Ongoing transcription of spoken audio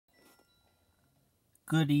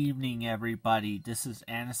Good evening, everybody. This is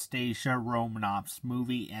Anastasia Romanov's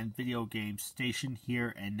movie and video game station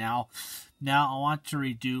here and now. Now I want to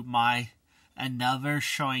redo my another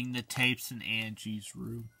showing the tapes in Angie's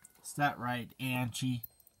room. Is that right, Angie?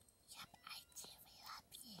 Yep, I do. We love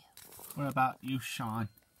you. What about you, Sean?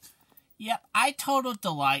 Yep, I total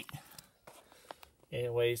delight.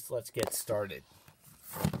 Anyways, let's get started.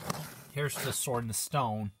 Here's the Sword in the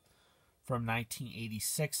Stone from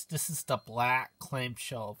 1986. This is the black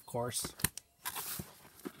clamshell, of course.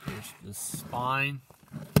 Here's the spine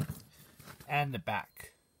and the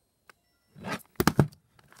back.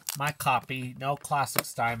 My copy, no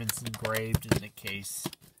classics diamonds engraved in the case.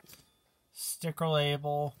 Sticker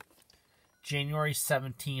label, January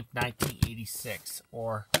 17th, 1986,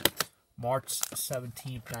 or March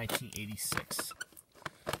 17th, 1986.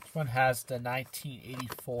 This one has the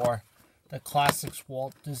 1984 The Classics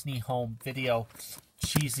Walt Disney Home Video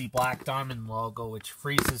cheesy black diamond logo, which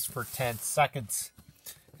freezes for 10 seconds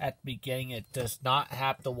at the beginning. It does not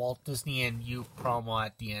have the Walt Disney and You promo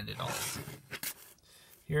at the end at all.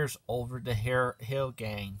 Here's Over the Hill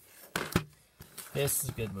Gang. This is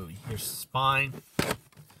a good movie. Here's the spine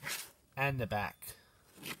and the back.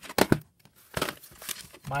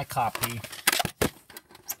 My copy.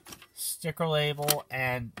 Sticker label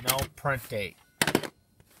and no print date.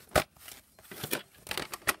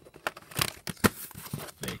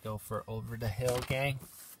 There you go for Over the Hill Gang.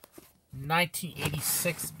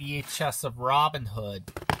 1986 VHS of Robin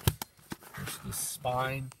Hood. There's the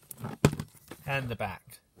spine and the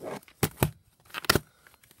back.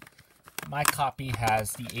 My copy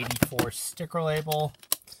has the 84 sticker label.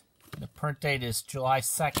 The print date is July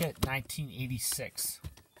 2nd, 1986.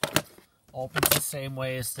 Opens the same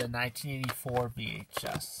way as the 1984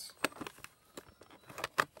 VHS.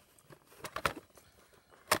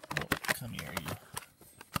 Oh, come here,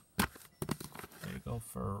 you. There you go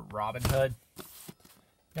for Robin Hood.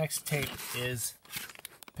 Next tape is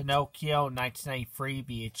Pinocchio 1993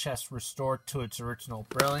 VHS restored to its original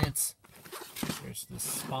brilliance. Here's the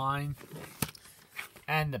spine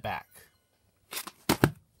and the back.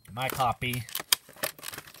 My copy.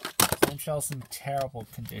 Clamshell's in terrible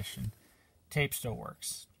condition. Tape still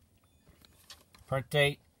works. Print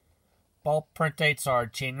date. Both print dates are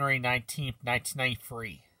January 19th,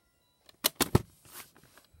 1993.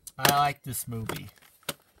 I like this movie.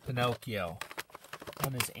 Pinocchio.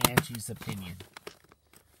 One is Angie's opinion.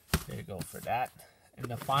 There you go for that. And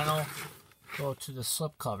the final, go to the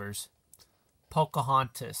slipcovers.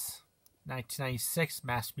 Pocahontas. 1996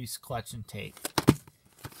 Masterpiece Collection tape.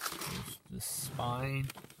 Here's the spine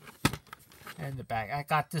and the back. I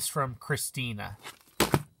got this from Christina.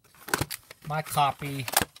 My copy,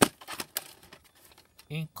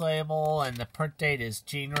 ink label, and the print date is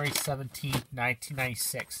January 17th,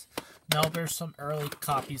 1996. No, there's some early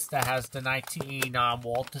copies that has the 1989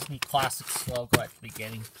 Walt Disney Classics logo at the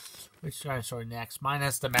beginning, which I'm going to show you next. Mine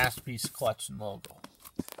has the Masterpiece Collection logo.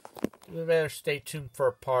 You better stay tuned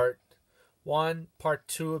for part 1. Part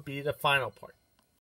 2 will be the final part.